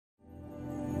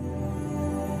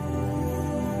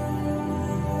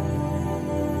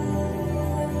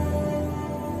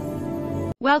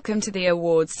Welcome to the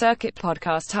Awards Circuit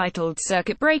podcast titled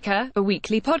Circuit Breaker, a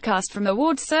weekly podcast from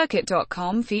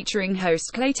awardscircuit.com featuring host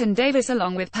Clayton Davis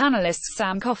along with panelists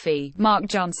Sam Coffey, Mark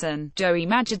Johnson, Joey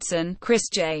Magidson, Chris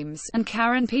James, and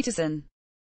Karen Peterson.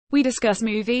 We discuss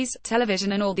movies,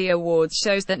 television and all the awards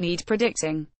shows that need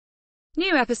predicting.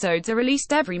 New episodes are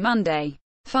released every Monday.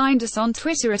 Find us on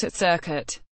Twitter at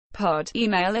 @CircuitPod,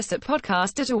 email us at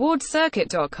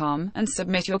podcast@awardscircuit.com, and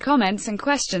submit your comments and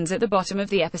questions at the bottom of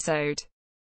the episode.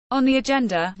 On the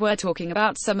agenda, we're talking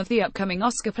about some of the upcoming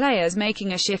Oscar players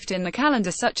making a shift in the calendar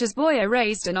such as Boy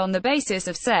Erased and On the Basis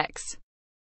of Sex.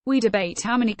 We debate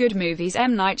how many good movies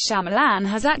M. Night Shyamalan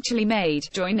has actually made.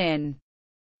 Join in.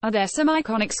 Are there some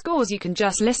iconic scores you can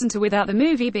just listen to without the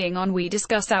movie being on? We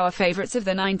discuss our favorites of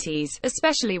the 90s,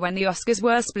 especially when the Oscars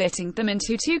were splitting them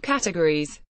into two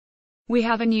categories. We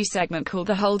have a new segment called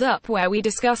The Hold Up where we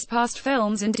discuss past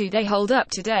films and do they hold up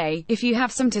today. If you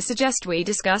have some to suggest we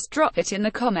discuss, drop it in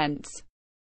the comments.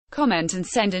 Comment and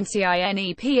send in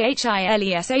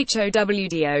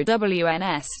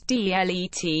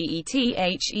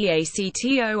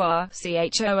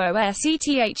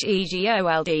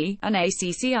and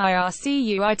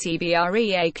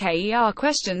ACCIRCUITBREAKER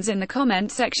questions in the comment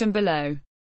section below.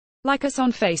 Like us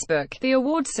on Facebook, the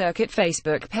Awards Circuit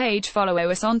Facebook page.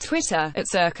 Follow us on Twitter,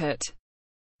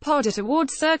 @CircuitPod,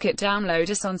 Awards Circuit.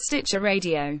 Download us on Stitcher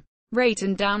Radio. Rate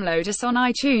and download us on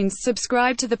iTunes.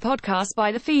 Subscribe to the podcast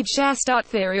by the feed. Share, start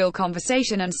ethereal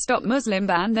conversation and stop Muslim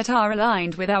ban that are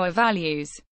aligned with our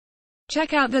values.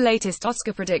 Check out the latest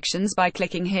Oscar predictions by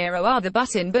clicking Hero Are the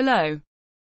button below.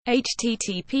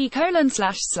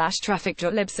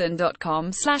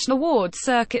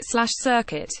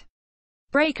 http://traffic.libsyn.com/awardscircuit/circuit.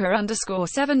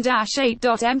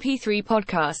 Breaker_7-8.mp3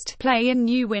 podcast. Play in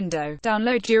new window.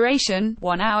 Download duration,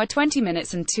 1 hour 20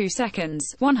 minutes and 2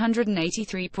 seconds,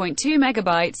 183.2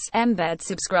 megabytes. Embed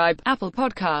subscribe, Apple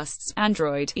Podcasts,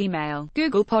 Android, email,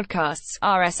 Google Podcasts,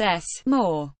 RSS,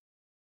 more.